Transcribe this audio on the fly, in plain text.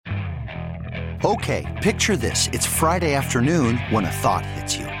Okay, picture this. It's Friday afternoon when a thought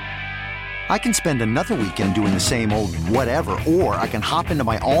hits you. I can spend another weekend doing the same old whatever, or I can hop into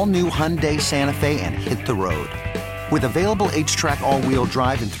my all-new Hyundai Santa Fe and hit the road. With available H-Track all-wheel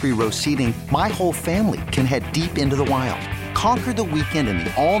drive and 3-row seating, my whole family can head deep into the wild. Conquer the weekend in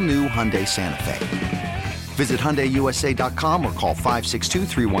the all-new Hyundai Santa Fe. Visit HyundaiUSA.com or call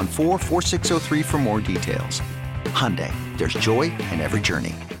 562-314-4603 for more details. Hyundai, there's joy in every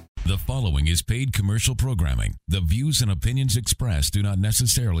journey. The following is paid commercial programming. The views and opinions expressed do not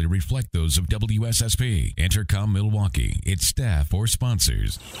necessarily reflect those of WSSP, Intercom Milwaukee, its staff, or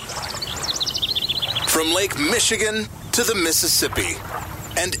sponsors. From Lake Michigan to the Mississippi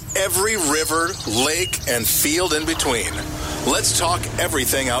and every river, lake, and field in between, let's talk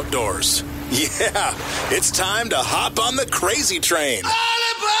everything outdoors. Yeah, it's time to hop on the crazy train.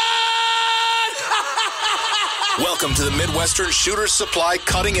 Welcome to the Midwestern Shooter's Supply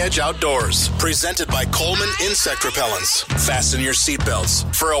Cutting Edge Outdoors, presented by Coleman Insect Repellents. Fasten your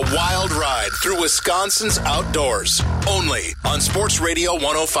seatbelts for a wild ride through Wisconsin's outdoors. Only on Sports Radio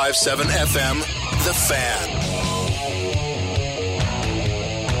 105.7 FM, The Fan.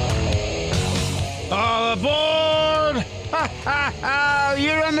 All aboard!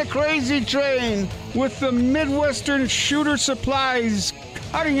 You're on the crazy train with the Midwestern Shooter Supplies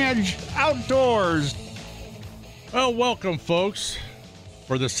Cutting Edge Outdoors. Well, welcome, folks,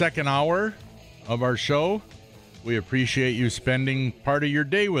 for the second hour of our show. We appreciate you spending part of your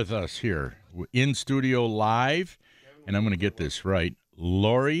day with us here in studio live. And I'm going to get this right.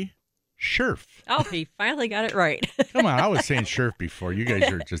 Lori Scherf. Oh, he finally got it right. Come on, I was saying Scherf before. You guys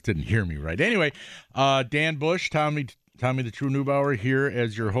just didn't hear me right. Anyway, Dan Bush, Tommy the True Neubauer here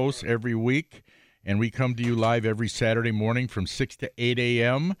as your host every week. And we come to you live every Saturday morning from 6 to 8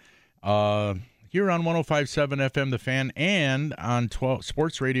 a.m., here on 105.7 FM, The Fan, and on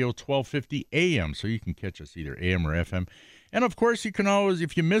Sports Radio 1250 AM. So you can catch us either AM or FM. And, of course, you can always,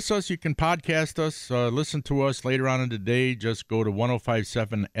 if you miss us, you can podcast us, listen to us later on in the day. Just go to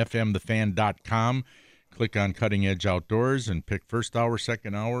 105.7fmthefan.com, click on Cutting Edge Outdoors, and pick first hour,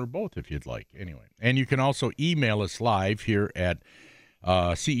 second hour, both if you'd like. Anyway, and you can also email us live here at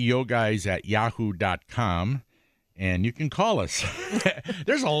ceoguys@yahoo.com. And you can call us.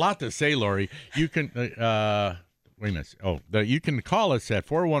 There's a lot to say, Lori. You can, wait a minute. You can call us at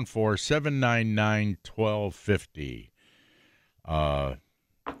 414-799-1250.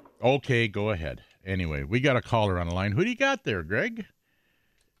 Okay, go ahead. Anyway, we got a caller on the line. Who do you got there, Greg?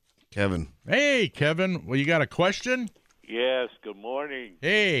 Kevin. Hey, Kevin. Well, you got a question? Yes, good morning.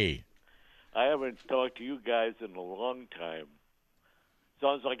 Hey. I haven't talked to you guys in a long time.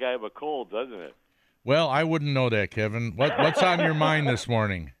 Sounds like I have a cold, doesn't it? Well, I wouldn't know that, Kevin. What's on your mind this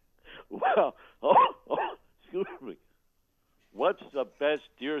morning? Well, excuse me. What's the best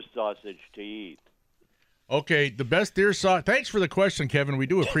deer sausage to eat? Okay, the best deer sausage. Thanks for the question, Kevin. We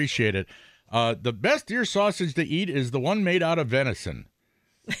do appreciate it. The best deer sausage to eat is the one made out of venison.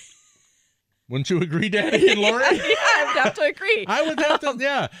 Wouldn't you agree, Daddy and Lori? Yeah, I would have to agree. I would have to,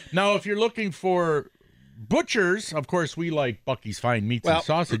 yeah. Now, if you're looking for butchers, of course, we like Bucky's Fine Meats and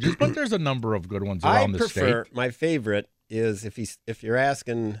Sausages, but there's a number of good ones around the state. My favorite is if you're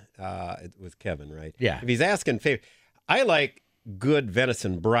asking, it was Kevin, right? Yeah. If he's asking favorite, I like good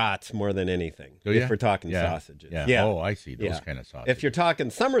venison brats more than anything. If we're talking sausages. Yeah. Oh, I see. Those kind of sausages. If you're talking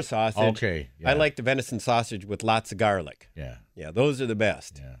summer sausage, I like the venison sausage with lots of garlic. Yeah. Yeah, those are the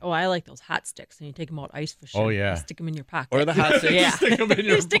best. Yeah. Oh, I like those hot sticks, and you take them out ice fishing. Oh, yeah. You stick them in your pocket. Or the hot sticks. Yeah. Stick them in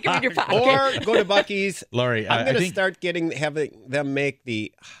your Stick them in your pocket. Or go to Bucky's. Lori, I'm going to think... start having them make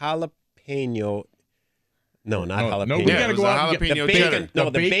the jalapeno. No, not jalapeno. No, we got to go out and get the bacon. cheddar.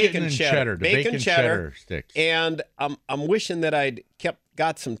 No, the bacon cheddar. The bacon cheddar sticks. And I'm wishing that I'd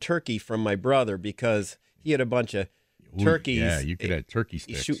got some turkey from my brother because he had a bunch of turkeys. Yeah, you could have turkey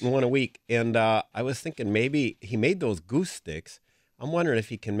sticks. He's shooting one a week. And I was thinking maybe he made those goose sticks. I'm wondering if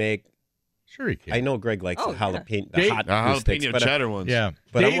he can make. Sure he can. I know Greg likes the jalapeno, the hot goose sticks, jalapeno cheddar ones. Yeah,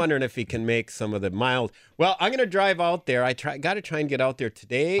 but I'm wondering if he can make some of the mild. Well, I'm going to drive out there. Got to try and get out there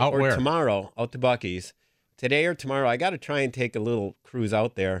today or tomorrow out to Bucky's. Today or tomorrow, I got to try and take a little cruise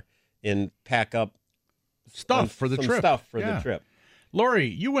out there and pack up stuff for the trip. The trip. Lori,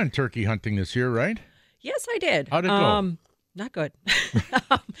 you went turkey hunting this year, right? Yes, I did. How'd it go? Not good.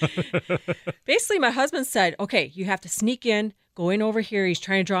 Basically, my husband said, okay, you have to sneak in, go in over here. He's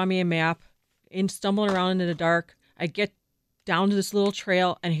trying to draw me a map, stumbling around into the dark. I get down to this little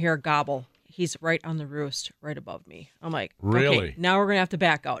trail and hear a gobble. He's right on the roost, right above me. I'm like, really? Okay, now we're going to have to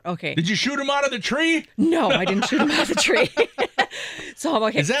back out. Okay. Did you shoot him out of the tree? No, I didn't shoot him out of the tree. So I'm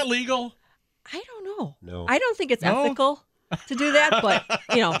like, is that legal? I don't know. No. I don't think it's ethical. to do that, but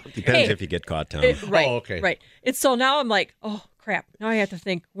depends if you get caught, Tom. Right. Oh, okay. Right. And so now I'm like, oh crap! Now I have to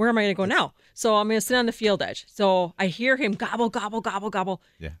think, where am I going to go now? So I'm going to sit on the field edge. So I hear him gobble, gobble, gobble, gobble.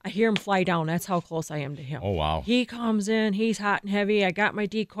 Yeah. I hear him fly down. That's how close I am to him. Oh wow. He comes in. He's hot and heavy. I got my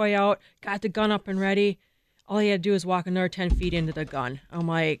decoy out. Got the gun up and ready. All he had to do is walk another 10 feet into the gun. I'm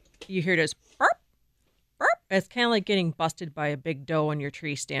like, you hear this burp, burp. It's kind of like getting busted by a big doe in your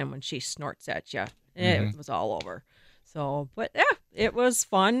tree stand when she snorts at you. It was all over. So, but yeah, it was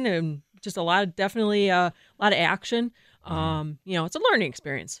fun and just definitely a lot of action. It's a learning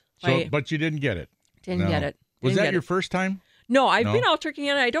experience. So, but you didn't get it. Didn't get it. Was that your first time? No, I've been out turkey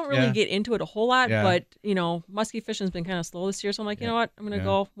hunting. I don't really get into it a whole lot, Yeah. but muskie fishing's been kind of slow this year. So I'm like, you know what? I'm gonna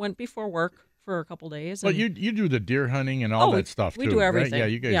go. Went before work for a couple days. But you do the deer hunting and all that stuff we too, do everything. right? Yeah,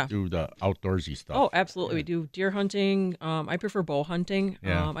 you guys do the outdoorsy stuff. Oh, absolutely. We do deer hunting. I prefer bow hunting.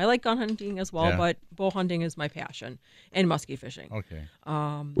 Yeah. I like gun hunting as well, Yeah. but bow hunting is my passion, and muskie fishing. Okay.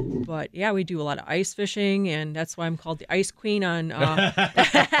 But yeah, we do a lot of ice fishing, and that's why I'm called the Ice Queen on.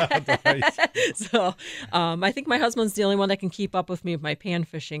 So I think my husband's the only one that can keep up with me with my pan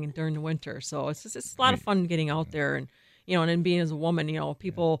fishing during the winter. So it's a lot of fun getting out there, and and then being as a woman,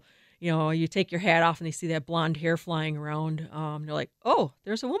 people. You take your hat off and they see that blonde hair flying around. They're like, oh,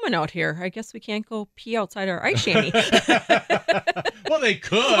 there's a woman out here. I guess we can't go pee outside our ice shanty. Well, they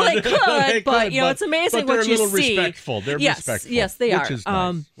could. But it's amazing what you see. They're a little respectful. They're respectful. Yes, they are.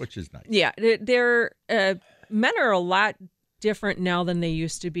 Which is nice. Yeah, they're men are a lot different now than they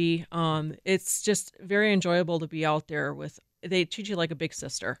used to be. It's just very enjoyable to be out there with. They treat you like a big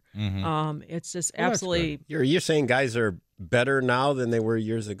sister. Mm-hmm. It's just absolutely. You're saying guys are better now than they were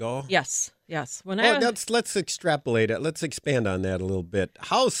years ago? Yes. Let's extrapolate it. Let's expand on that a little bit.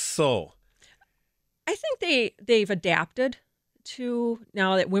 How so? I think they've adapted to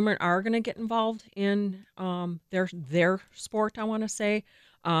now that women are going to get involved in their sport. I want to say.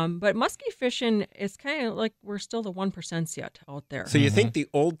 But muskie fishing is kind of like we're still the 1% yet out there. So you think the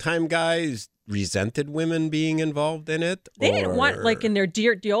old time guys resented women being involved in it? They didn't want like in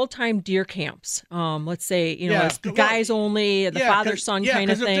the old time deer camps. Let's say it's guys only, the father son kind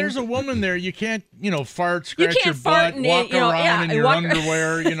of thing. If there's a woman there, you can't fart, scratch your fart butt, walk around in your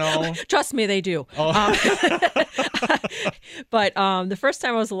underwear. Trust me, they do. But the first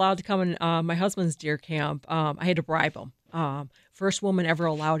time I was allowed to come in my husband's deer camp, I had to bribe him. First woman ever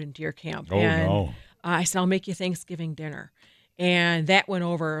allowed in deer camp. Oh, no. I said, I'll make you Thanksgiving dinner. And that went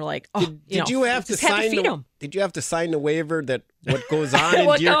over like, did you have to sign the waiver that what goes on in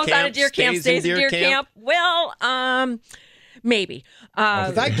what deer goes camp on in deer camp stays in deer camp? Well, maybe.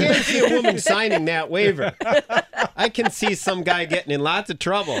 I can't see a woman signing that waiver. I can see some guy getting in lots of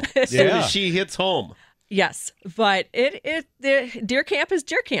trouble as soon as she hits home. Yes, but the deer camp is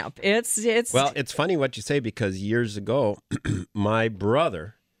deer camp. It's Well, it's funny what you say because years ago, my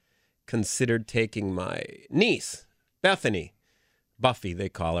brother considered taking my niece, Bethany, Buffy, they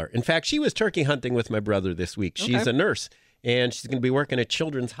call her. In fact, she was turkey hunting with my brother this week. She's a nurse, and she's going to be working at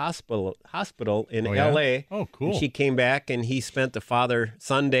Children's Hospital in L.A. Oh, cool. And she came back, and he spent the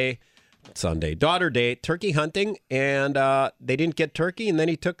daughter day turkey hunting, and they didn't get turkey, and then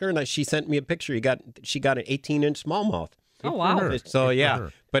he took her, and she sent me a picture. She got an 18-inch smallmouth. Oh, wow. So, yeah.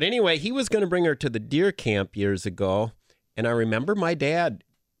 But anyway, he was going to bring her to the deer camp years ago, and I remember my dad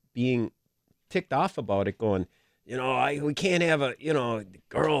being ticked off about it, going, we can't have a,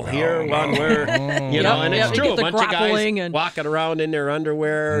 girl here one where, and it's true. A bunch of guys walking around in their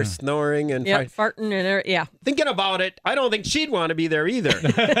underwear, snoring and farting and Thinking about it, I don't think she'd want to be there either.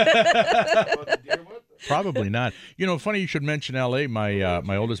 Probably not. Funny you should mention L.A.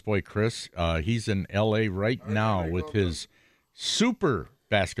 My oldest boy, Chris, he's in L.A. right now with his super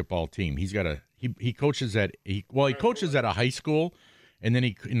basketball team. He's got he coaches at a high school. And then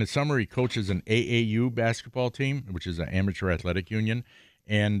in the summer, he coaches an AAU basketball team, which is an amateur athletic union.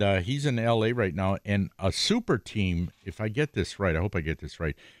 And he's in L.A. right now. And a super team, if I get this right, I hope I get this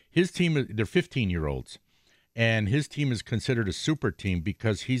right, his team, they're 15-year-olds. And his team is considered a super team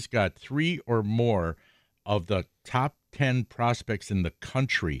because he's got 3 or more of the top 10 prospects in the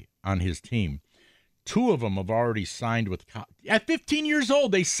country on his team. 2 of them have already signed with at 15 years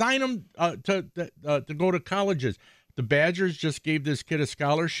old. They sign them to go to colleges. The Badgers just gave this kid a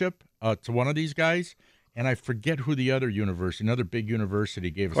scholarship to one of these guys, and I forget who the other big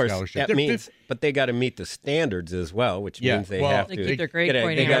university gave a scholarship. That means, but they got to meet the standards as well, which means they have to keep their grade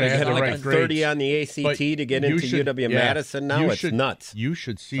point. They got to get like a 30 on the ACT to get into UW-Madison. Now it's nuts. You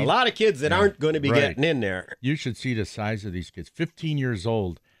should see a lot of kids that aren't going to be getting in there. You should see the size of these kids. 15 years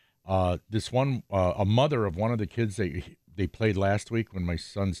old. This one, a mother of one of the kids they played last week when my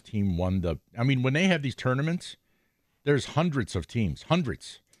son's team won when they have these tournaments. There's hundreds of teams,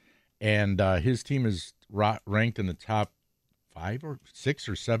 and his team is ranked in the top 5 or 6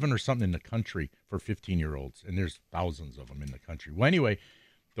 or 7 or something in the country for 15-year-olds, and there's thousands of them in the country. Well, anyway,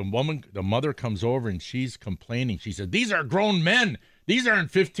 the mother comes over and she's complaining. She said, "These are grown men. These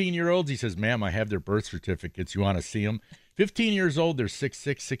aren't 15-year-olds." He says, "Ma'am, I have their birth certificates. You want to see them?" 15 years old, they're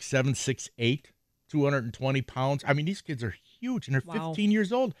 6'6", 6'7", 6'8", 220 pounds. I mean, these kids are huge, and they're 15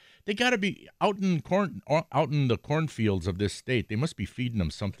 years old. They got to be out in the cornfields of this state. They must be feeding them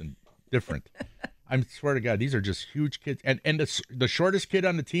something different. I swear to God, these are just huge kids. And the shortest kid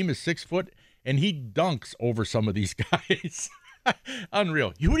on the team is 6 foot, and he dunks over some of these guys.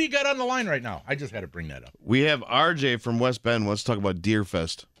 Unreal. Who do you got on the line right now? I just had to bring that up. We have RJ from West Bend. Let's talk about Deer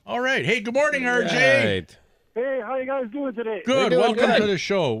Fest. All right. Hey, good morning, RJ. Right. Hey, how you guys doing today? Good. Welcome to the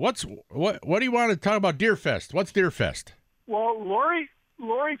show. What do you want to talk about Deer Fest? What's Deer Fest? Well, Lori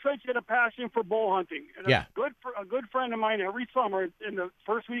said she had a passion for bull hunting. And a good friend of mine every summer in the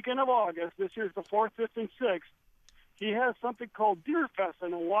first weekend of August, this year's the 4th, 5th, and 6th, he has something called Deer Fest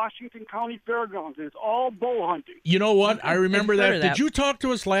in the Washington County Fairgrounds. It's all bull hunting. You know what? I remember that. Did you talk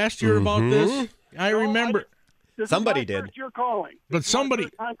to us last year about this? I remember. Somebody did. First year calling. But somebody,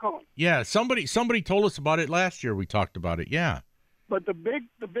 I'm calling. Yeah, somebody told us about it last year. We talked about it. Yeah. But the big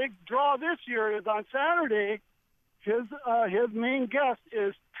draw this year is on Saturday. His main guest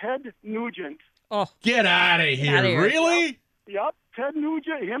is Ted Nugent. Oh, get out of here! Really? Yep, Ted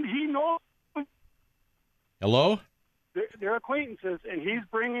Nugent. He knows. Hello. They're acquaintances, and he's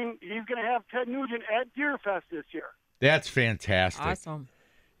going to have Ted Nugent at Deer Fest this year. That's fantastic. Awesome.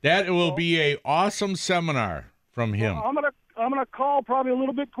 That will be a awesome seminar from him. Well, I'm gonna call probably a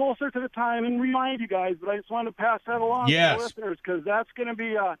little bit closer to the time and remind you guys, but I just wanted to pass that along to the listeners because that's gonna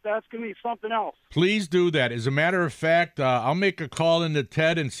be something else. Please do that. As a matter of fact, I'll make a call into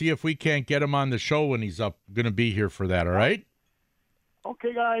Ted and see if we can't get him on the show when he's going to be here for that. All right.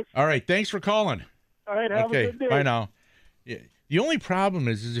 Okay, guys. All right. Thanks for calling. All right. Have a good day. Bye now. Yeah. The only problem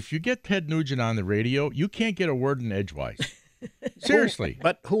is if you get Ted Nugent on the radio, you can't get a word in edgewise. Seriously.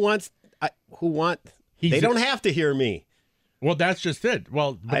 But they don't have to hear me. Well, that's just it.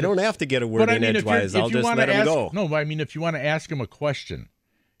 Well, I don't have to get a word in edgewise. I'll just let him go. No, I mean, if you want to ask him a question,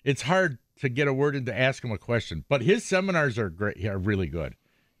 it's hard to get a word in to ask him a question. But his seminars are great. Are really good.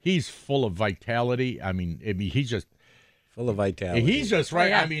 He's full of vitality. I mean, he's just full of vitality. He's just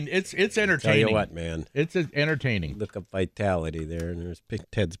right. I mean, it's entertaining. Tell you what, man, it's entertaining. Look up vitality there, and there's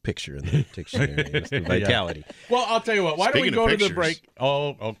Ted's picture in the dictionary. Vitality. Yeah. Well, I'll tell you what. Why don't we go to the break?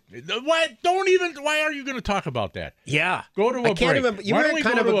 Oh, what? Don't even. Why are you going to talk about that? Yeah, go to a break. Remember. You were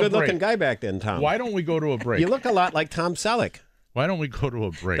kind of a good-looking guy back then, Tom. Why don't we go to a break? You look a lot like Tom Selleck. Why don't we go to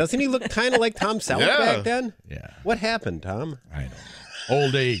a break? Doesn't he look kind of like Tom Selleck back then? Yeah. What happened, Tom? I know.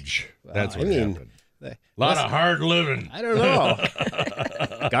 Old age. That's what happened. A lot of hard living. I don't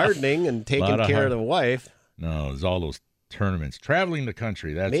know. Gardening and taking care of the wife. No, it was all those tournaments. Traveling the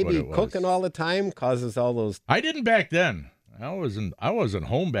country. That's maybe what it was. Cooking all the time causes all those. I didn't back then. I wasn't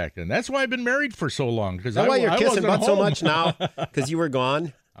home back then. That's why I've been married for so long. That's why you're kissing butt so much now, because you were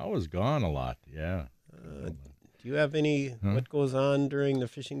gone. I was gone a lot. Yeah. Do you have any what goes on during the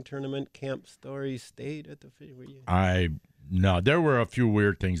fishing tournament camp stories? Stayed at the fishing? No, there were a few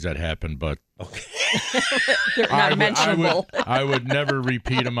weird things that happened, but they're not mentionable. I would never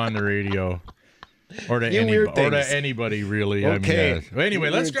repeat them on the radio or to anybody really. Okay. I mean, anyway,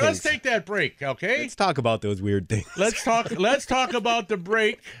 let's take that break. Okay. Let's talk about those weird things. Let's talk about the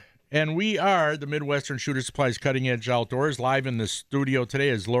break. And we are the Midwestern Shooter Supplies Cutting Edge Outdoors. Live in the studio today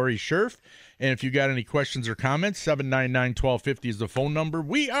is Lori Scherf. And if you got any questions or comments, 799-1250 is the phone number.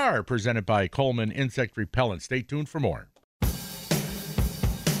 We are presented by Coleman Insect Repellent. Stay tuned for more.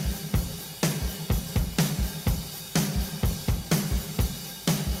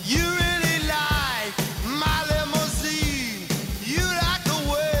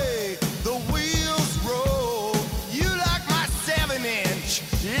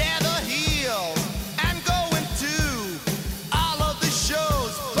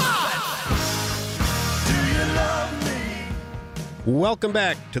 Welcome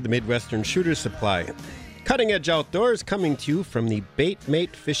back to the Midwestern Shooter Supply. Cutting Edge Outdoors coming to you from the Bait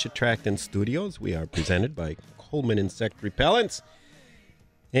Mate Fish Attractant Studios. We are presented by Coleman Insect Repellents.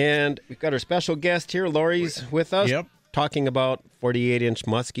 And we've got our special guest here, Lori's with us. Yep. Talking about 48-inch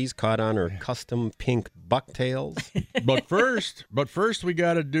muskies caught on her custom pink bucktails. But first we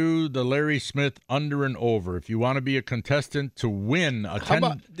got to do the Larry Smith under and over. If you want to be a contestant to win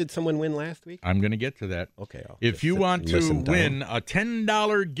did someone win last week? I'm going to get to that. Okay. If you want to win a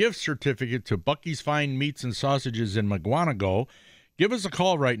 $10 gift certificate to Bucky's Fine Meats and Sausages in McGuanago, Give us a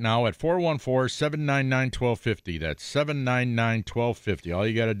call right now at 414-799-1250. That's 799-1250. All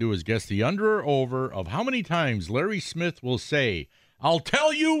you got to do is guess the under or over of how many times Larry Smith will say, "I'll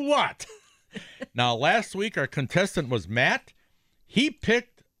tell you what." Now, last week our contestant was Matt. He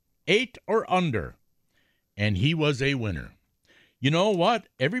picked 8 or under, and he was a winner. You know what?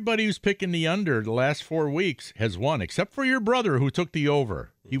 Everybody who's picking the under the last 4 weeks has won, except for your brother who took the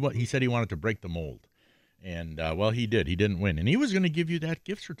over. He said he wanted to break the mold. And, well, he did. He didn't win. And he was going to give you that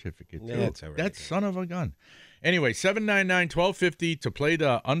gift certificate, too. Yeah, that's all right. That son of a gun. Anyway, 799-1250 to play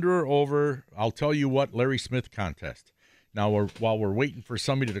the under or over, I'll tell you what, Larry Smith contest. Now, while we're waiting for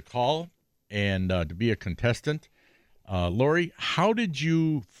somebody to call and to be a contestant, Lori, how did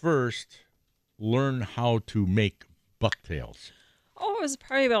you first learn how to make bucktails? Oh, it was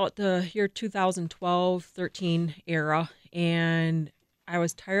probably about the year 2012-13 era, and I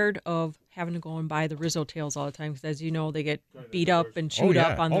was tired of having to go and buy the Rizzo tails all the time because, as you know, they get beat up and chewed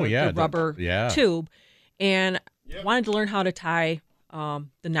up on the rubber tube, and wanted to learn how to tie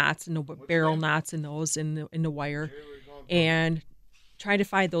the knots and the barrel knots in those in the wire, and tried to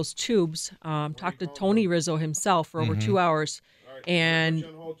find those tubes. Talked to Tony Rizzo himself for over 2 hours, and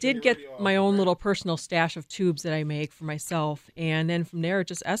did get my own little personal stash of tubes that I make for myself. And then from there, it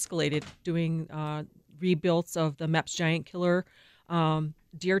just escalated, doing rebuilds of the Mepps Giant Killer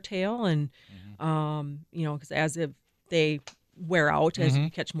deer tail, and because as if they wear out as you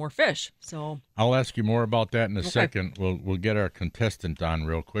catch more fish. So I'll ask you more about that in a second. We'll get our contestant on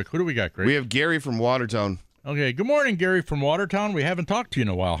real quick. Who do we got, Greg? We have Gary from Watertown. Okay, good morning, Gary from Watertown. We haven't talked to you in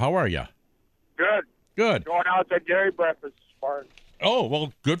a while. How are you? Good. Good. Going out to dairy breakfast this morning. Oh,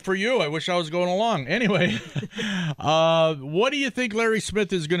 well, good for you. I wish I was going along. Anyway, what do you think Larry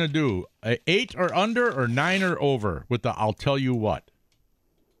Smith is going to do? 8 or under, or 9 or over with the I'll tell you what?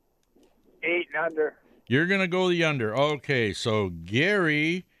 8 and under. You're going to go the under. Okay, so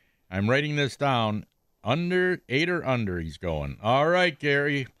Gary, I'm writing this down. Under, 8 or under he's going. All right,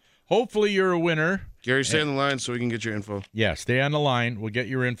 Gary. Hopefully you're a winner. Gary, stay on the line so we can get your info. Yeah, stay on the line. We'll get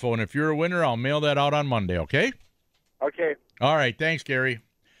your info. And if you're a winner, I'll mail that out on Monday, okay? Okay. All right. Thanks, Gary.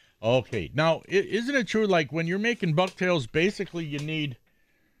 Okay. Now, isn't it true, like, when you're making bucktails, basically you need,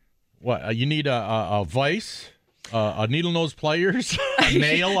 what? You need a vise, a needle nose pliers, a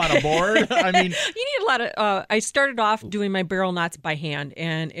nail on a board? I mean, you need a lot of, I started off doing my barrel knots by hand,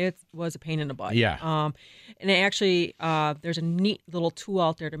 and it was a pain in the butt. Yeah. And actually, there's a neat little tool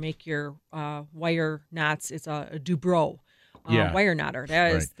out there to make your wire knots. It's a Dubrow wire knotter.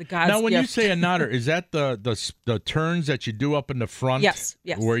 That is the God's gift. Now, when you say a knotter, is that the turns that you do up in the front? Yes.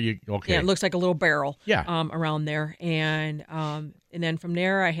 Where you Yeah, it looks like a little barrel. Yeah. Around there, and then from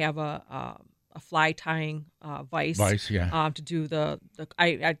there, I have a fly tying vise. Vise, yeah. To do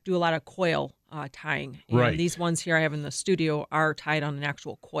I do a lot of coil tying. And right. These ones here I have in the studio are tied on an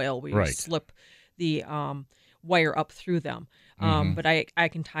actual coil where you slip the wire up through them. But I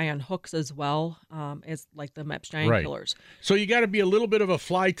can tie on hooks as well, as like the Mepps Giant Killers. So you got to be a little bit of a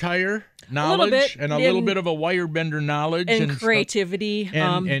fly tyer knowledge and a little bit of a wire bender knowledge and creativity.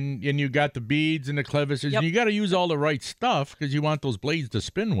 And you got the beads and the clevises. And you got to use all the right stuff because you want those blades to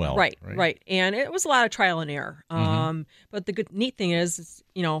spin well. Right. And it was a lot of trial and error. But the neat thing is,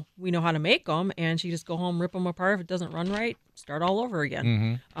 we know how to make them, and she just go home, rip them apart. If it doesn't run right, start all over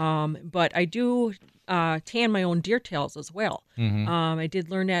again. But I do tan my own deer tails as well. I did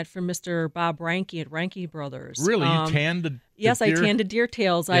learn that from Mr. Bob Ranke at Ranke Brothers. Really? You tanned the Yes, deer? I tanned the deer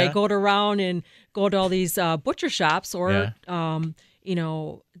tails. Yeah. I go around and go to all these butcher shops or,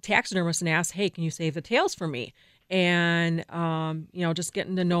 taxidermists and ask, hey, can you save the tails for me? And, just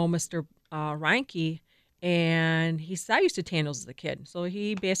getting to know Mr. Ranke. And he said, I used to tan those as a kid. So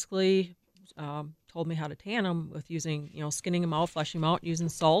he basically told me how to tan them with using, skinning them out, fleshing them out, using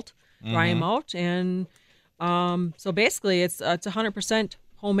salt, dry them out. And so basically it's 100%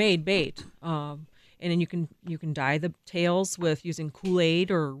 homemade bait. And then you can dye the tails with using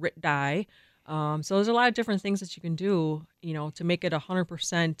Kool-Aid or Rit dye. So there's a lot of different things that you can do, to make it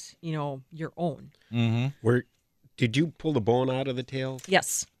 100%, your own. Did you pull the bone out of the tails?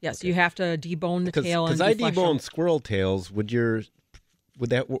 Yes. Okay. You have to debone the tail. Because I debone squirrel tails.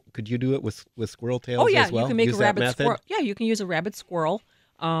 Could you do it with squirrel tails? Oh yeah, as well? You can make use a rabbit that squirrel. Yeah, you can use a rabbit squirrel.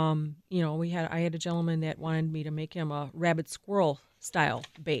 I had a gentleman that wanted me to make him a rabbit squirrel style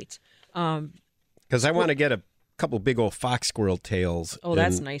bait. Because I want to get a couple big old fox squirrel tails. Oh,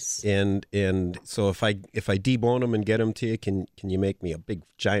 that's nice. And so if I debone them and get them to you, can you make me a big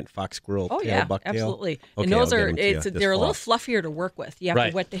giant fox squirrel tail? Oh yeah, bucktail? absolutely. Okay, and those they're a little fluffier to work with. You have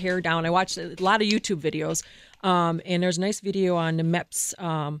to wet the hair down. I watched a lot of YouTube videos, and there's a nice video on the Mepps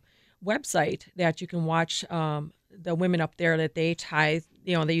website that you can watch. the women up there that they tie,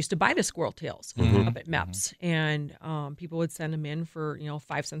 they used to buy the squirrel tails up at MEPS, and people would send them in for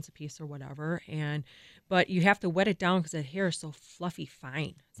 5 cents a piece or whatever, but you have to wet it down because that hair is so fluffy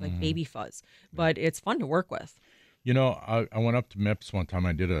fine. It's like baby fuzz, but it's fun to work with. I went up to MEPS one time.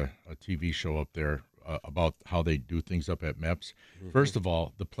 I did a TV show up there about how they do things up at MEPS. First of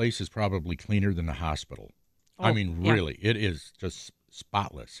all, the place is probably cleaner than the hospital. Really, it is just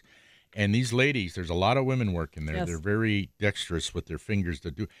spotless. And these ladies, there's a lot of women working there. Yes. They're very dexterous with their fingers to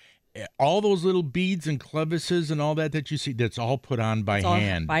do all those little beads and crevices and all that you see. That's all put on by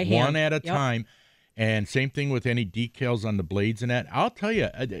hand, one at a time. And same thing with any decals on the blades and that. I'll tell you,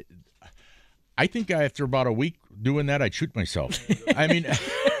 I think after about a week doing that, I'd shoot myself. I mean,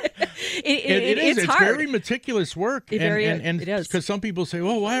 it is. It's very meticulous work. It is. Because some people say,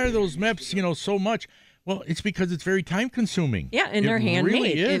 well, why are those MEPS, so much? Well, it's because it's very time consuming. Yeah, and they're handmade,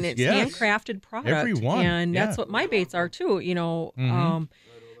 really is. And it's handcrafted product. Every one. And that's what my baits are too.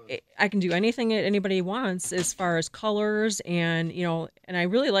 I can do anything that anybody wants as far as colors, and I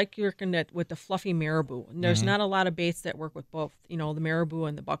really like working with the fluffy marabou. And there's not a lot of baits that work with both, the marabou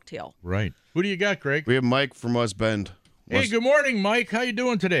and the bucktail. Right. Who do you got, Greg? We have Mike from West Bend. Hey, good morning, Mike. How you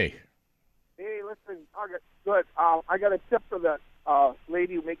doing today? Hey, listen, good. I got a tip for the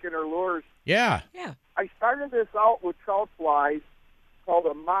lady making her lures. Yeah. I started this out with trout flies called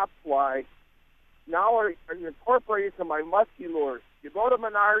a mop fly. Now I'm incorporating to my musky lures. You go to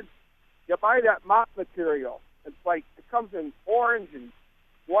Menards, you buy that mop material. It's like it comes in orange and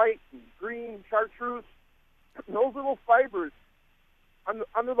white and green chartreuse. Those little fibers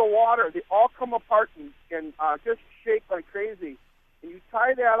under the water, they all come apart and just shake like crazy. And you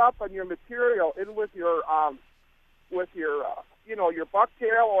tie that up on your material in with your your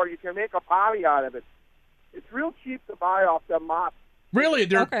bucktail, or you can make a potty out of it. It's real cheap to buy off the mops. Really?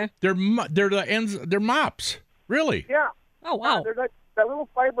 They're the ends. They're mops. Really? Yeah. Oh wow. They're that little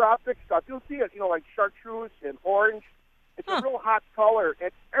fiber optic stuff. You'll see it. Like chartreuse and orange. It's a real hot color,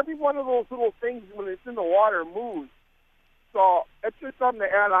 and every one of those little things when it's in the water moves. So it's just something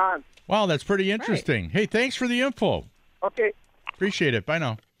to add on. Wow, that's pretty interesting. Right. Hey, thanks for the info. Okay. Appreciate it. Bye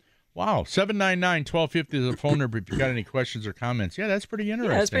now. Wow, 799-1250 is the phone number if you've got any questions or comments. Yeah, that's pretty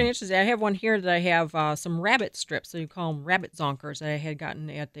interesting. Yeah, that's pretty interesting. I have one here that I have some rabbit strips, so you call them rabbit zonkers, that I had gotten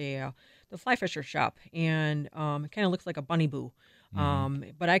at the fly fisher shop, and it kind of looks like a bunny boo,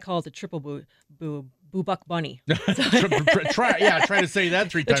 but I call it the triple boo buck bunny. Try to say that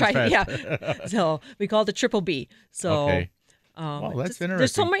three times fast. Yeah, so we call it the triple B. So. Okay. Well, that's interesting.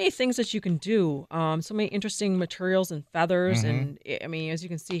 There's so many things that you can do. So many interesting materials and feathers, and as you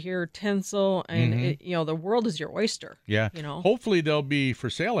can see here, tinsel, and the world is your oyster. Yeah. Hopefully they'll be for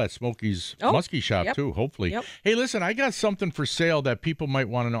sale at Smokey's Muskie Shop too. Hopefully. Yep. Hey, listen, I got something for sale that people might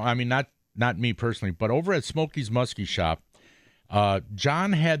want to know. I mean, not me personally, but over at Smokey's Muskie Shop,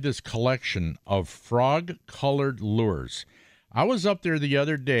 John had this collection of frog-colored lures. I was up there the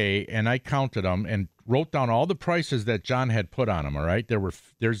other day, and I counted them and wrote down all the prices that John had put on them, all right?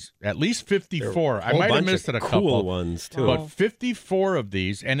 There's at least 54. I might have missed it a couple. Cool ones, too. But 54 of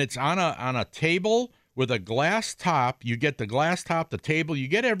these, and it's on a table with a glass top. You get the glass top, the table, you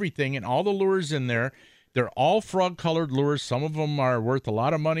get everything, and all the lures in there. They're all frog-colored lures. Some of them are worth a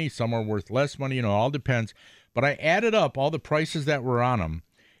lot of money. Some are worth less money. It all depends. But I added up all the prices that were on them.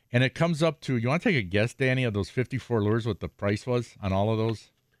 And it comes up to, you want to take a guess, Danny, of those 54 lures, what the price was on all of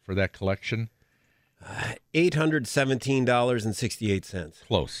those for that collection? $817.68.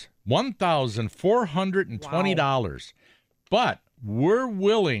 Close. $1,420. Wow. But we're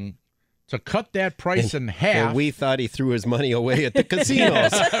willing to cut that price in half. And we thought he threw his money away at the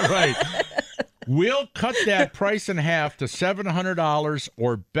casinos. Right. We'll cut that price in half to $700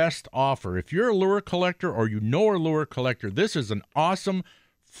 or best offer. If you're a lure collector or you know a lure collector, this is an awesome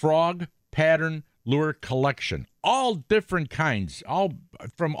frog pattern lure collection, all different kinds, all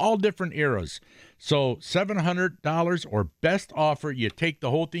from all different eras. So $700 or best offer. You take the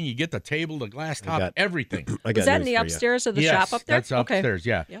whole thing. You get the table, the glass top, everything. Is that in the upstairs of the shop up there? That's upstairs.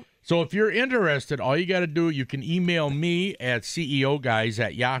 Yeah. Yep. So if you're interested, all you got to do, you can email me at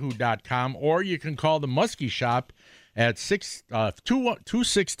ceoguys@yahoo.com, or you can call the Muskie Shop at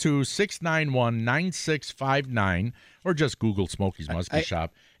 262-691-9659, or just Google Smokey's Muskie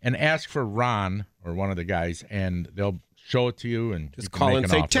Shop and ask for Ron or one of the guys, and they'll show it to you. And just call and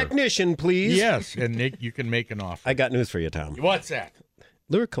say, offer. Technician, please. Yes, and Nick, you can make an offer. I got news for you, Tom. What's that?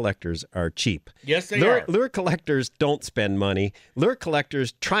 Lure collectors are cheap. Yes, they are. Lure collectors don't spend money. Lure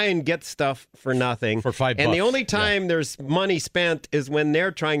collectors try and get stuff for nothing. For $5. And the only time there's money spent is when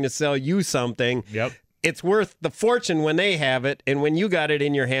they're trying to sell you something. Yep. it's worth the fortune when they have it, and when you got it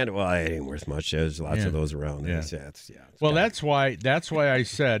in your hand, well, it ain't worth much. There's lots of those around. Yeah. Well, that's why I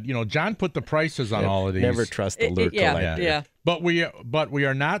said, John put the prices on all of these. Never trust a lure collector. Yeah. But we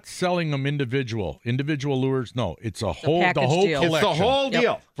are not selling them individual lures. No, it's the whole deal. collection. It's the whole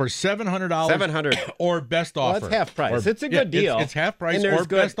deal For $700. $700 or best offer. That's half price. It's a good deal. It's half price and or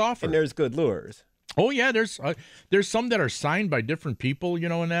best offer. And there's good lures. Oh yeah, there's some that are signed by different people,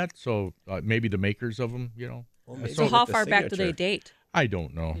 in that. So maybe the makers of them, So how far back do they date? I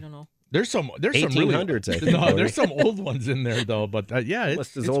don't know. You don't know. There's some 1800s, I think. No, there's some old ones in there though. But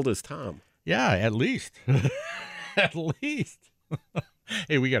it's as old as Tom. Yeah, at least. At least.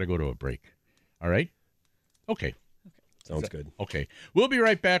 Hey, we got to go to a break. All right. Okay. Sounds good. Okay. We'll be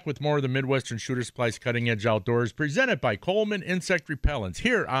right back with more of the Midwestern Shooter Supplies Cutting Edge Outdoors, presented by Coleman Insect Repellents,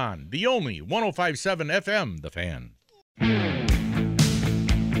 here on the only 105.7 FM, The Fan.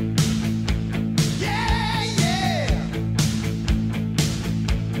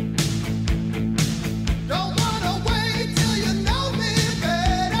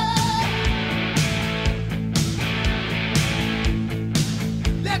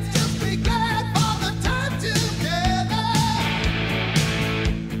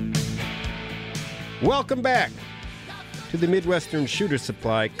 Welcome back to the Midwestern Shooter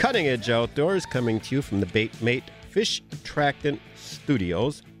Supply Cutting Edge Outdoors, coming to you from the Bait Mate Fish Attractant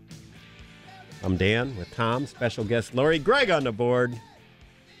Studios. I'm Dan with Tom, special guest Lori, Greg on the board.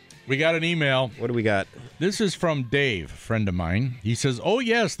 We got an email. What do we got? This is from Dave, a friend of mine. He says, "Oh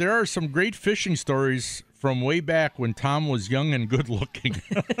yes, there are some great fishing stories from way back when Tom was young and good looking."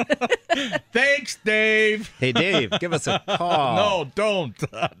 Thanks, Dave. Hey, Dave, give us a call. No, don't.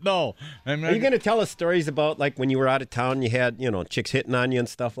 No. Are you going to tell us stories about like when you were out of town, you had, chicks hitting on you and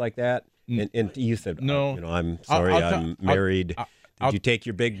stuff like that? And you said, no. I'm sorry, I'm married. Did you take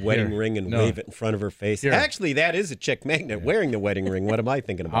your big wedding ring and wave it in front of her face? Here. Actually, that is a chick magnet wearing the wedding ring. What am I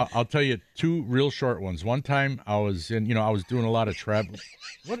thinking about? I'll tell you two real short ones. One time I was doing a lot of travel.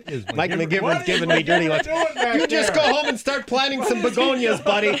 What is Mike McGivern's giving me dirty looks? You just go home and start planting some begonias,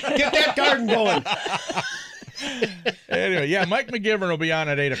 buddy. Get that garden going. Anyway, yeah, Mike McGivern will be on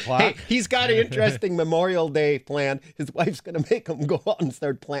at 8 o'clock. Hey, he's got an interesting Memorial Day plan. His wife's going to make him go out and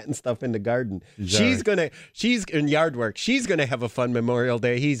start planting stuff in the garden. She's in yard work. She's going to have a fun Memorial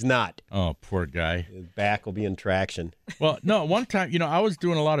Day. He's not. Oh, poor guy. His back will be in traction. Well, no, one time, I was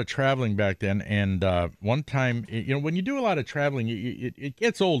doing a lot of traveling back then. And one time, when you do a lot of traveling, it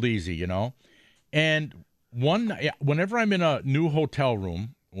gets old easy, And whenever I'm in a new hotel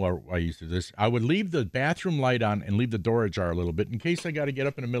room, or I used to do this, I would leave the bathroom light on and leave the door ajar a little bit in case I got to get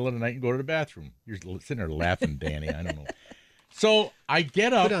up in the middle of the night and go to the bathroom. You're sitting there laughing, Danny. I don't know. So I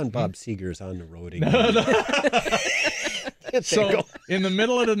get up. Put on Bob Seger's On the Road again. So in the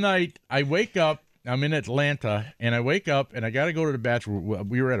middle of the night, I wake up. I'm in Atlanta, and I wake up, and I got to go to the bathroom.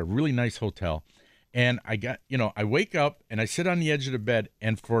 We were at a really nice hotel. And I wake up, and I sit on the edge of the bed,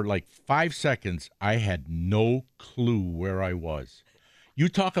 and for like 5 seconds, I had no clue where I was. You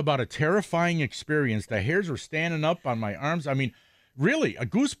talk about a terrifying experience. The hairs were standing up on my arms. I mean, really, a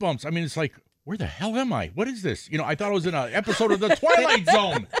goosebumps. I mean, it's like, where the hell am I? What is this? I thought I was in an episode of The Twilight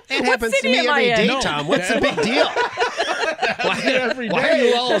Zone. It happens to me every day, Tom. What's the big deal? Why are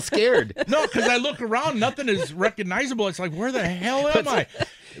you all scared? No, because I look around. Nothing is recognizable. It's like, where the hell am I?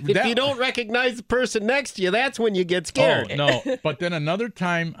 If you don't recognize the person next to you, that's when you get scared. Oh, no. But then another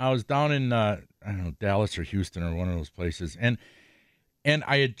time, I was down in, Dallas or Houston or one of those places, and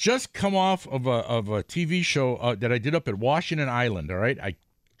I had just come off of a TV show that I did up at Washington Island, all right? I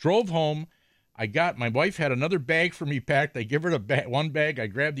drove home. My wife had another bag for me packed. I give her one bag. I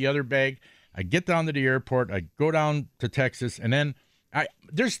grab the other bag. I get down to the airport. I go down to Texas, and then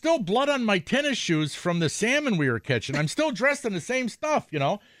there's still blood on my tennis shoes from the salmon we were catching. I'm still dressed in the same stuff,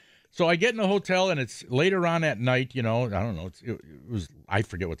 So I get in a hotel, and it's later on at night, I don't know. It was, I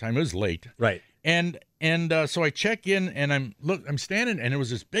forget what time. It was late. Right. And so I check in, and I'm standing, and it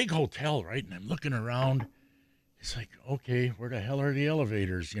was this big hotel, right? And I'm looking around. It's like, okay, where the hell are the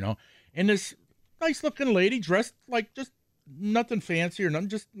elevators, And this nice-looking lady dressed like just nothing fancy or nothing,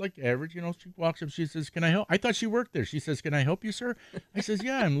 just like average, She walks up, she says, "Can I help?" I thought she worked there. She says, "Can I help you, sir?" I says,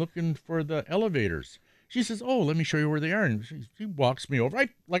 "Yeah, I'm looking for the elevators." She says, "Oh, let me show you where they are." And she walks me over.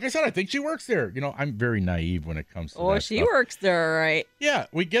 Like I said, I think she works there. I'm very naive when it comes to that. Oh, she works there, right? Yeah,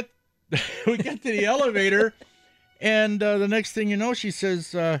 we get to the elevator, and the next thing you know, she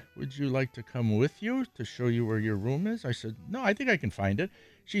says, "Would you like to come with you to show you where your room is?" I said, "No, I think I can find it."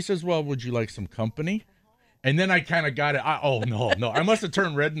 She says, "Well, would you like some company?" And then I kind of got it. No. I must have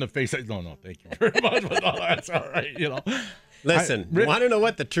turned red in the face. No, thank you very much. But no, that's all right, Listen, want to know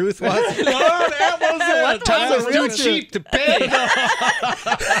what the truth was? No, that was it. Tom was too cheap to pay.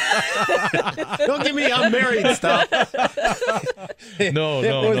 Don't give me unmarried stuff. It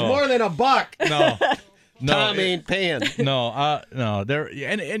was more than $1. No, Tom ain't paying. No. There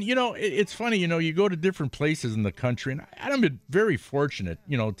and you know, it's funny. You know, you go to different places in the country, and I've been very fortunate.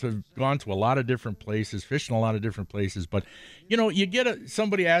 You know, to have gone to a lot of different places, fished in a lot of different places. But you know, you get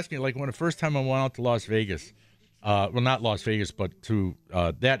somebody asking, like when the first time I went out to Las Vegas. Well, not Las Vegas, but to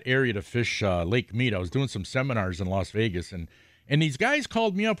that area to fish Lake Mead. I was doing some seminars in Las Vegas, and these guys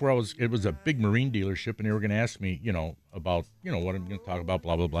called me up where it was a big marine dealership, and they were going to ask me, you know, about, you know, what I'm going to talk about,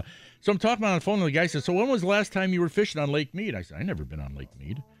 blah, blah, blah. So I'm talking on the phone, and the guy said, so when was the last time you were fishing on Lake Mead? I said, I've never been on Lake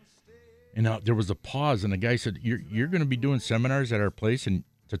Mead. And there was a pause, and the guy said, you're going to be doing seminars at our place and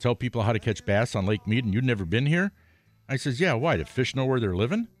to tell people how to catch bass on Lake Mead, and you've never been here? I says, yeah, why? Do fish know where they're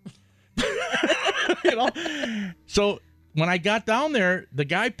living? You know? So when I got down there, the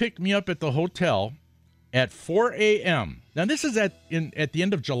guy picked me up at the hotel at 4 a.m. Now, this is at the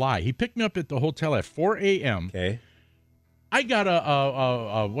end of July. He picked me up at the hotel at 4 a.m. Okay. I got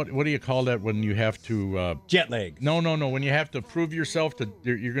a what do you call that when you have to jet lag? No. When you have to prove yourself to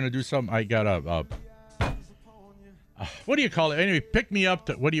you're going to do something. I got a what do you call it? Anyway, pick me up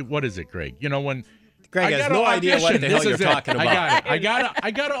to what is it, Greg? You know when. Greg has no idea what the hell you're talking about. I got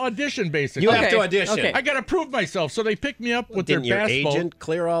to audition, basically. You have to audition. Okay. I got to prove myself. So they picked me up with their bass boat. Didn't your agent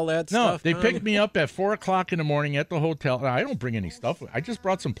clear all that stuff? No, they picked me up at 4 o'clock in the morning at the hotel. Now, I don't bring any stuff. I just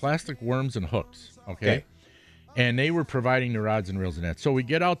brought some plastic worms and hooks, okay? And they were providing the rods and reels and that. So we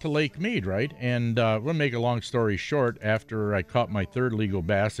get out to Lake Mead, right? And we'll make a long story short. After I caught my third legal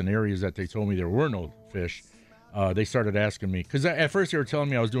bass in areas that they told me there were no fish, they started asking me, because at first they were telling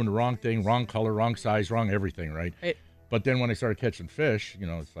me I was doing the wrong thing, wrong color, wrong size, wrong everything, right? But then when I started catching fish, you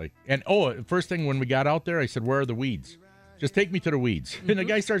know, it's like, and first thing when we got out there, I said, where are the weeds? Just take me to the weeds. Mm-hmm. And the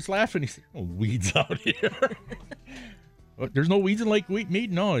guy starts laughing. He said, oh, weeds out here. There's no weeds in Lake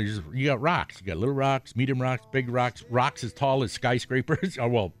Mead? No, you got rocks. You got little rocks, medium rocks, big rocks, rocks as tall as skyscrapers.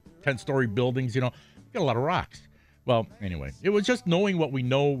 10-story buildings, you know. You got a lot of rocks. Well, anyway, it was just knowing what we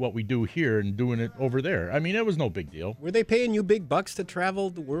know, what we do here, and doing it over there. I mean, it was no big deal. Were they paying you big bucks to travel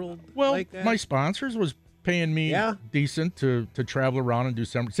the world like that? My sponsors was paying me decent to travel around and do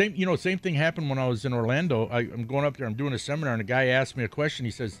same thing happened when I was in Orlando. I'm going up there, I'm doing a seminar, and a guy asked me a question.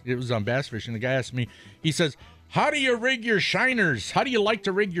 He says, it was on bass fishing. The guy asked me, he says, how do you rig your shiners? How do you like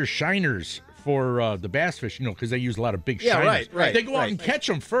to rig your shiners for the bass fish? You know, because they use a lot of big shiners. Right. They go out and catch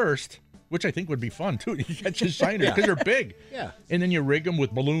them first. Which I think would be fun, too. You catch a shiner because they're big. Yeah. And then you rig them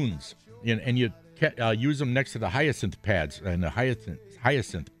with balloons. And you use them next to the hyacinth pads and the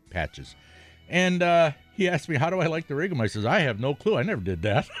hyacinth patches. And he asked me, how do I like to rig them? I says, I have no clue. I never did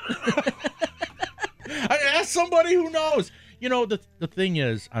that. I asked somebody who knows. You know, the thing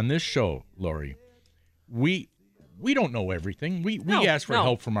is, on this show, Lori, we don't know everything. We ask for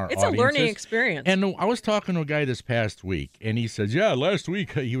help from our audiences. It's a learning experience. And I was talking to a guy this past week, and he says, yeah, last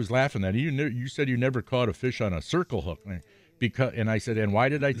week, he was laughing at it. You said you never caught a fish on a circle hook. And I said, and why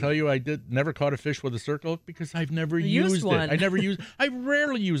did I tell you I never caught a fish with a circle hook? Because I've never used one. it. I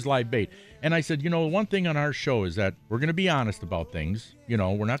rarely use live bait. And I said, you know, one thing on our show is that we're going to be honest about things. You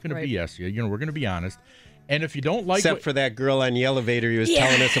know, we're not going to BS you. You know, we're going to be honest. And if you don't like, except for that girl on the elevator he was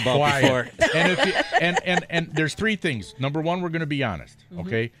telling us about before. And there's three things. Number one, we're going to be honest.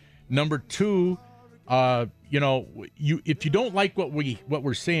 Okay. Number two, you know, if you don't like what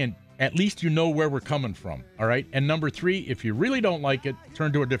we're saying, at least you know where we're coming from. All right. And number three, if you really don't like it,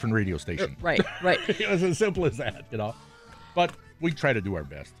 turn to a different radio station. Right. It's as simple as that. You know. But we try to do our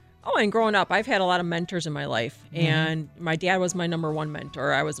best. Oh, and growing up, I've had a lot of mentors in my life, and my dad was my number one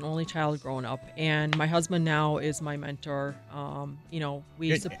mentor. I was an only child growing up, and my husband now is my mentor. You know,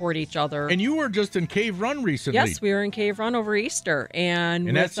 we support each other. And you were just in Cave Run recently. Yes, we were in Cave Run over Easter, and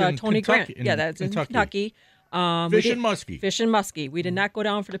with that's in Tony Kentucky, Grant. That's in Kentucky. Fish and muskie. Fish and muskie. We did not go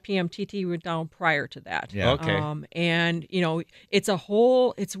down for the PMTT. We went down prior to that. Yeah. Okay. And, you know,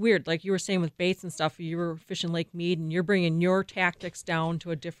 it's weird. Like you were saying with baits and stuff, you were fishing Lake Mead and you're bringing your tactics down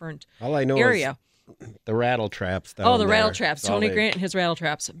to a different All I know area. Is the rattle traps down there. Rattle traps. Tony Grant and his rattle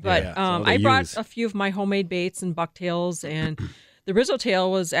traps. But I brought a few of my homemade baits and bucktails, and the Rizzo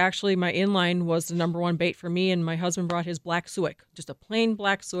tail was actually my inline was the number one bait for me, and my husband brought his black suic, just a plain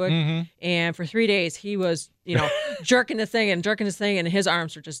black suic. And for 3 days he was, you know, jerking this thing, and his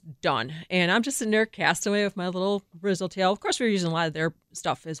arms were just done. And I'm just sitting there casting away with my little Rizzo tail. Of course, we were using a lot of their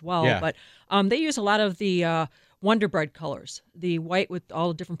stuff as well, but they use a lot of the Wonder Bread colors, the white with all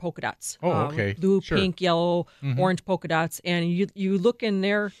the different polka dots. Oh, okay. Blue, Sure. pink, yellow, orange polka dots. And you look in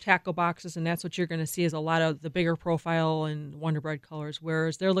their tackle boxes, and that's what you're going to see is a lot of the bigger profile and Wonder Bread colors,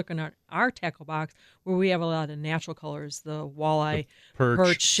 whereas they're looking at our tackle box where we have a lot of natural colors, the walleye, The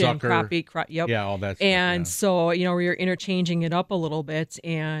perch, and sucker. crappie. Yep. Yeah, all that stuff. And yeah. so, we're interchanging it up a little bit.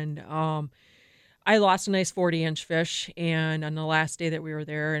 And I lost a nice 40-inch fish, and on the last day that we were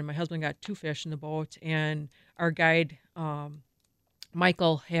there, and my husband got 2 fish in the boat, and our guide,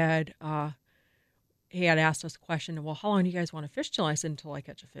 Michael, had asked us a question, well, how long do you guys want to fish till? I said, until I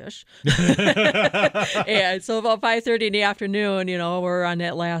catch a fish. And so about 5:30 in the afternoon, we're on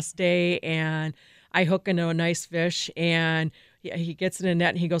that last day, and I hook into a nice fish, and he gets in a net,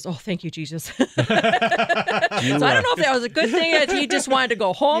 and he goes, oh, thank you, Jesus. So I don't know if that was a good thing that he just wanted to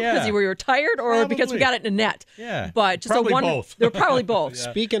go home because we were tired or because we got it in a net. Yeah. But just probably both. They're probably both. Yeah.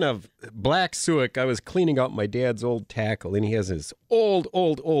 Speaking of black suic, I was cleaning out my dad's old tackle, and he has his old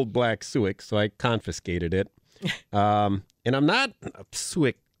black suic, so I confiscated it. And I'm not a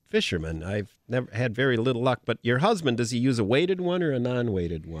suic fisherman. I've never had very little luck. But your husband, does he use a weighted one or a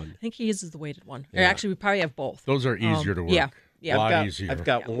non-weighted one? I think he uses the weighted one. Yeah. Or actually, we probably have both. Those are easier to work. Yeah. A lot easier. I've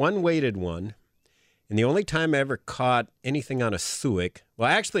got one weighted one, and the only time I ever caught anything on a suic, well,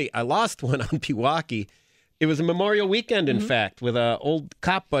 actually, I lost one on Pewaukee. It was a Memorial Weekend, in fact, with an old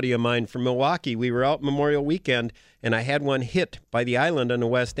cop buddy of mine from Milwaukee. We were out Memorial Weekend, and I had one hit by the island on the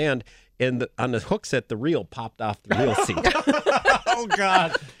west end, and on the hook set, the reel popped off the reel seat. Oh,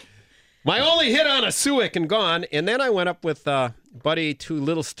 God. My only hit on a suic and gone, and then I went up with buddy to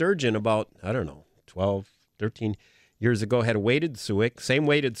Little Sturgeon about, 12, 13 years ago, had a weighted suic, same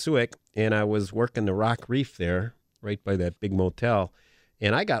weighted suic, and I was working the Rock Reef there, right by that big motel,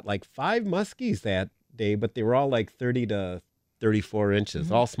 and I got like 5 muskies that day, but they were all like 30 to 34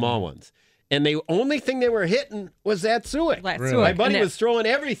 inches, all small ones. And the only thing they were hitting was that suic. Really? My buddy was throwing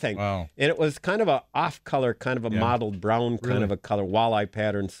everything. Wow. And it was kind of a off-color, kind of a mottled brown kind of a color, walleye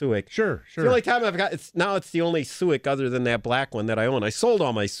pattern suic. Sure. It's the only time I've got, it's the only suic other than that black one that I own. I sold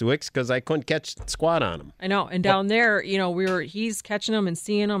all my suics because I couldn't catch squat on them. I know. And down there, he's catching them and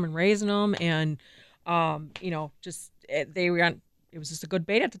seeing them and raising them. And, it was just a good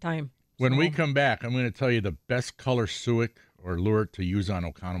bait at the time. When we come back, I'm going to tell you the best color suic or lure to use on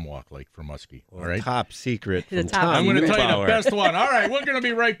Oconomowoc Lake for muskie. All right? Top secret The from top Tom I'm going to tell you Neubauer. the best one. All right, we're going to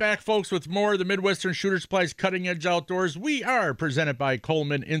be right back, folks, with more of the Midwestern Shooter Supplies Cutting Edge Outdoors. We are presented by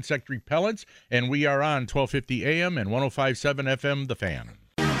Coleman Insect Repellents, and we are on 1250 AM and 105.7 FM, The Fan.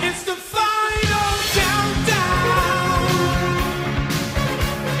 It's the final countdown.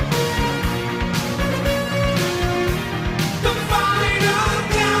 The final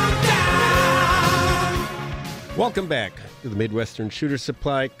countdown. Welcome back to the Midwestern Shooter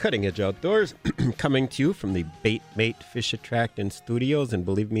Supply Cutting Edge Outdoors, coming to you from the Bait Mate Fish Attractant Studios. And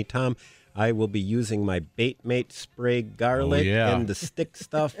believe me, Tom, I will be using my Bait Mate spray garlic and the stick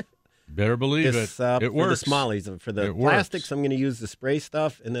stuff. Better believe it. It For works. The smallies. For the It plastics, works. I'm going to use the spray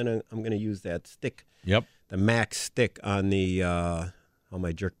stuff, and then I'm going to use that stick. Yep. The Max stick on the on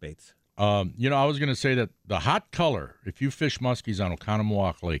my jerk baits. I was going to say that the hot color, if you fish muskies on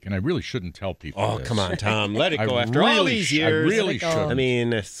Oconomowoc Lake, and I really shouldn't tell people Oh, this. come on, Tom. Let it go I after all really these sh- I years. really should. I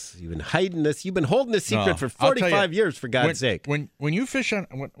mean, you've been hiding this. You've been holding this secret No, for I'll tell 45 you, years, for God's sake. When you fish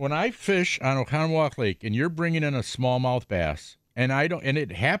when I fish on Oconomowoc Lake, and you're bringing in a smallmouth bass, and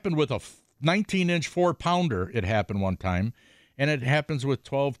it happened with a 19-inch 4-pounder. It happened one time, and it happens with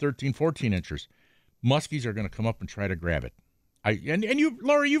 12, 13, 14 inchers. Muskies are going to come up and try to grab it. And you,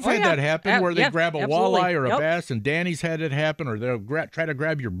 Laura, you've had that happen where they grab a walleye or a bass, and Danny's had it happen, or they'll try to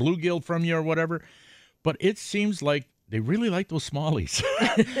grab your bluegill from you or whatever. But it seems like they really like those smallies.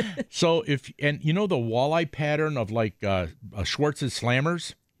 So the walleye pattern of like Schwartz's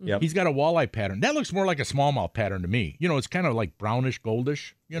Slammers. Yep. He's got a walleye pattern that looks more like a smallmouth pattern to me. It's kind of like brownish,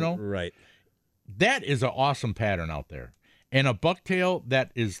 goldish. Right. That is an awesome pattern out there. And a bucktail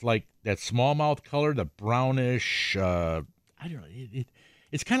that is like that smallmouth color, the brownish. I don't know.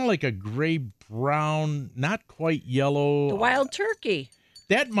 It's kind of like a gray brown, not quite yellow. The wild turkey.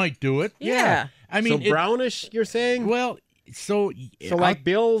 That might do it. Yeah. I mean, brownish, you're saying? Well, so like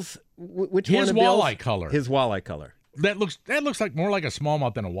Bill's, which his one of Bill's? walleye color. His walleye color. That looks like more like a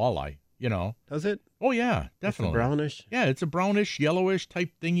smallmouth than a walleye. Does it? Oh yeah, definitely. It's a brownish. Yeah, it's a brownish, yellowish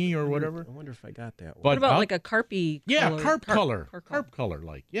type thingy or whatever. I wonder if I got that one. What about like a carpy Yeah, color? carp color,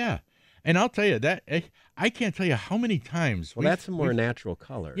 like And I'll tell you that I can't tell you how many times. Well, that's a more natural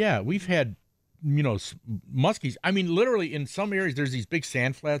color. Yeah, we've had, muskies. I mean, literally in some areas, there's these big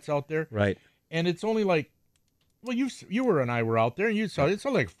sand flats out there, right? And it's only like, well, you and I were out there, and you saw it's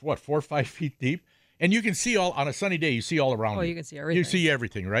only like 4 or 5 feet deep, And you can see on a sunny day, you see all around. Oh, you can see everything. You see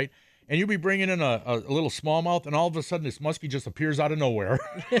everything, right? And you'll be bringing in a little smallmouth, and all of a sudden this muskie just appears out of nowhere.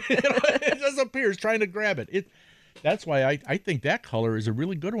 It just appears trying to grab it. That's why I think that color is a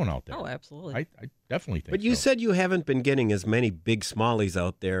really good one out there. Oh, absolutely. I definitely think But you said you haven't been getting as many big smallies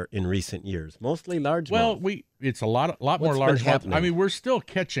out there in recent years, mostly largemouth. Well, it's a lot more largemouth. I mean, we're still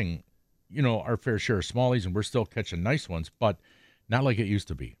catching, our fair share of smallies, and we're still catching nice ones, but not like it used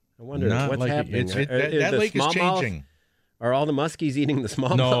to be. I wonder what's happening. That lake is changing. Are all the muskies eating the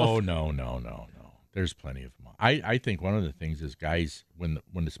smallmouth? No. There's plenty of them. I think one of the things is guys, when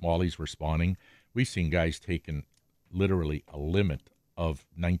the smallies were spawning, we've seen guys taking literally a limit of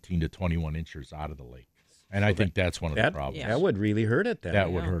 19 to 21 inches out of the lake. And I think that's one of the problems. That would really hurt it then.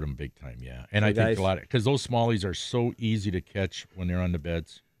 That would hurt them big time, yeah. And I think a lot because those smallies are so easy to catch when they're on the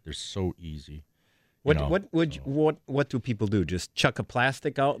beds. They're so easy. What do people do? Just chuck a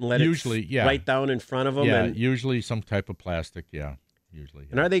plastic out and let it right down in front of them? Yeah, usually some type of plastic, yeah. Usually.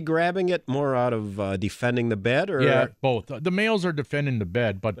 And are they grabbing it more out of defending the bed? Or? Yeah, both. The males are defending the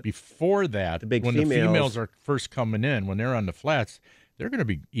bed, but before that, the females are first coming in, when they're on the flats, they're going to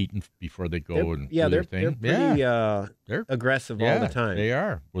be eating before they go do their thing. They're pretty aggressive all the time. They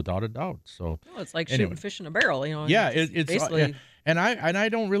are, without a doubt. So it's like shooting fish in a barrel, Yeah, it's basically. And I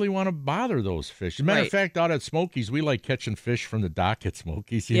don't really want to bother those fish. As a matter of fact, out at Smokies, we like catching fish from the dock at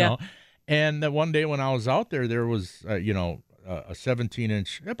Smokies, you know. And that one day when I was out there was, a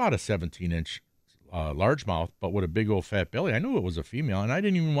 17-inch largemouth, but with a big old fat belly. I knew it was a female, and I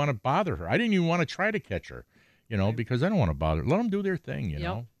didn't even want to bother her. I didn't even want to try to catch her, because I don't want to bother her. Let them do their thing,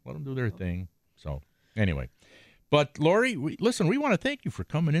 know. Let them do their thing. So, anyway. But, Lori, listen, we want to thank you for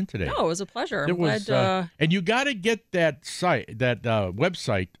coming in today. No, it was a pleasure. And you got to get that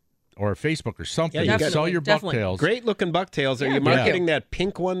website or Facebook or something. Yeah, you sell your bucktails. Great looking bucktails. Are you marketing that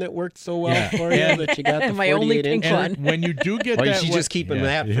pink one that worked so well for you that you got the 48 my only pink one? When you do get that, she's just keeping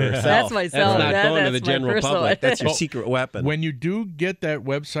that for herself. That's myself. That's not going to the general public. That's your secret weapon. When you do get that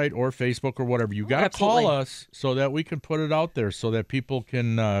website or Facebook or whatever, you got to call us so that we can put it out there so that people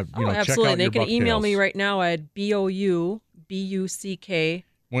can check out your bucktails. They can email me right now at BOUBUCK. Wait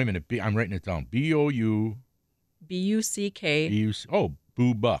a minute. I'm writing it down. BOU. BUCK.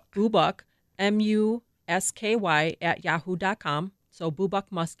 Boobuck. Boobuck, MUSKY @yahoo.com. So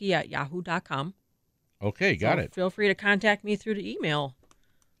boobuckmuskie@yahoo.com. Okay, got it. Feel free to contact me through the email.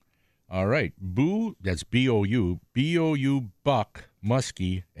 All right. That's BOU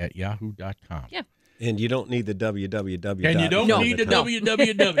buckmuskie @yahoo.com. Yeah. And you don't need the www. And you don't need the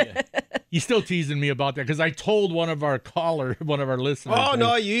www. He's still teasing me about that because I told one of our listeners. Oh,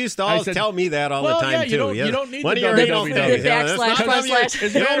 no, you used to always tell me that all the time, too. You don't need the www. You don't need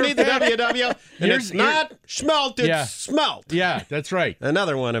the www. And it's not schmelt, it's smelt. Yeah, that's right.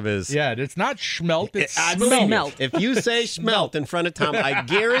 Another one of his. Yeah, it's not schmelt, it's smelt. If you say schmelt in front of Tom, I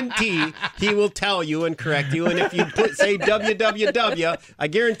guarantee he will tell you and correct you. And if you say www, I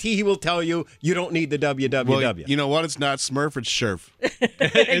guarantee he will tell you you don't need the www. Well, you know what? It's not Smurf, it's Scherf.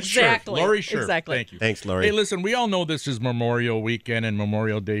 It's Exactly. Lori Scherf. Exactly. Thank you. Thanks, Lori. Hey, listen, we all know this is Memorial Weekend and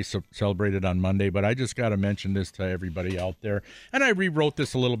Memorial Day celebrated on Monday, but I just got to mention this to everybody out there. And I rewrote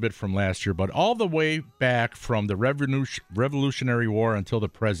this a little bit from last year, but all the way back from the Revolutionary War until the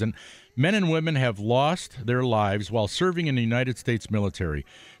present, men and women have lost their lives while serving in the United States military,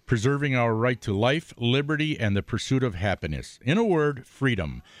 preserving our right to life, liberty, and the pursuit of happiness. In a word,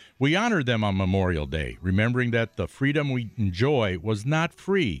 freedom. We honor them on Memorial Day, remembering that the freedom we enjoy was not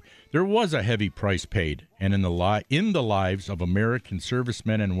free. There was a heavy price paid, and in the lives of American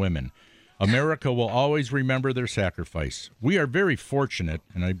servicemen and women. America will always remember their sacrifice. We are very fortunate,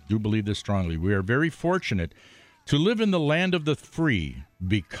 and I do believe this strongly, we are very fortunate to live in the land of the free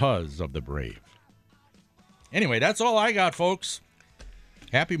because of the brave. Anyway, that's all I got, folks.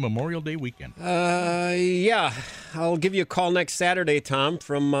 Happy Memorial Day weekend. Yeah. I'll give you a call next Saturday, Tom,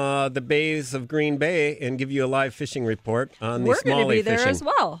 from the bays of Green Bay and give you a live fishing report on the smallie fishing. We're going to be there as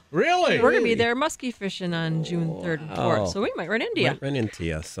well. Really? We're going to be there muskie fishing on June 3rd and 4th, so we might run into you. Run into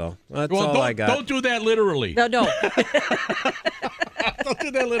you, so that's all I got. Don't do that literally. No. Don't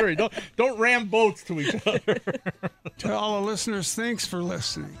do that literally. Don't ram boats to each other. To all the listeners, thanks for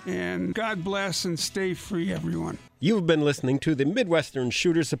listening. And God bless and stay free, everyone. You've been listening to the Midwestern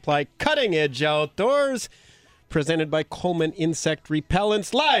Shooter Supply Cutting Edge Outdoors, presented by Coleman Insect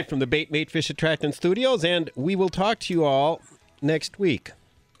Repellents, live from the Bait Mate Fish Attractant Studios, and we will talk to you all next week.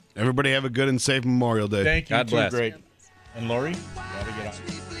 Everybody have a good and safe Memorial Day. Thank you. God bless. Great. And Lori, gotta get out.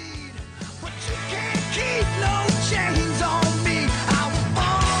 But you can't keep no chains on me. I was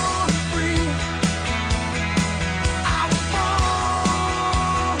born free. I was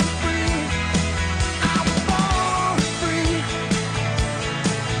born free.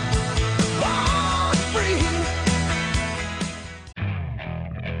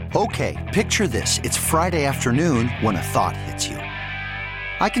 Okay, picture this. It's Friday afternoon when a thought hits you.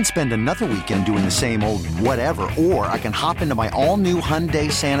 I can spend another weekend doing the same old whatever, or I can hop into my all-new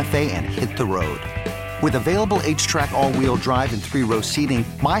Hyundai Santa Fe and hit the road. With available H-Track all-wheel drive and 3-row seating,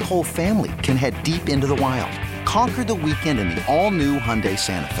 my whole family can head deep into the wild. Conquer the weekend in the all-new Hyundai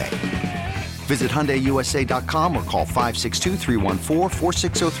Santa Fe. Visit HyundaiUSA.com or call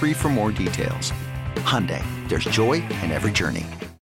 562-314-4603 for more details. Hyundai, there's joy in every journey.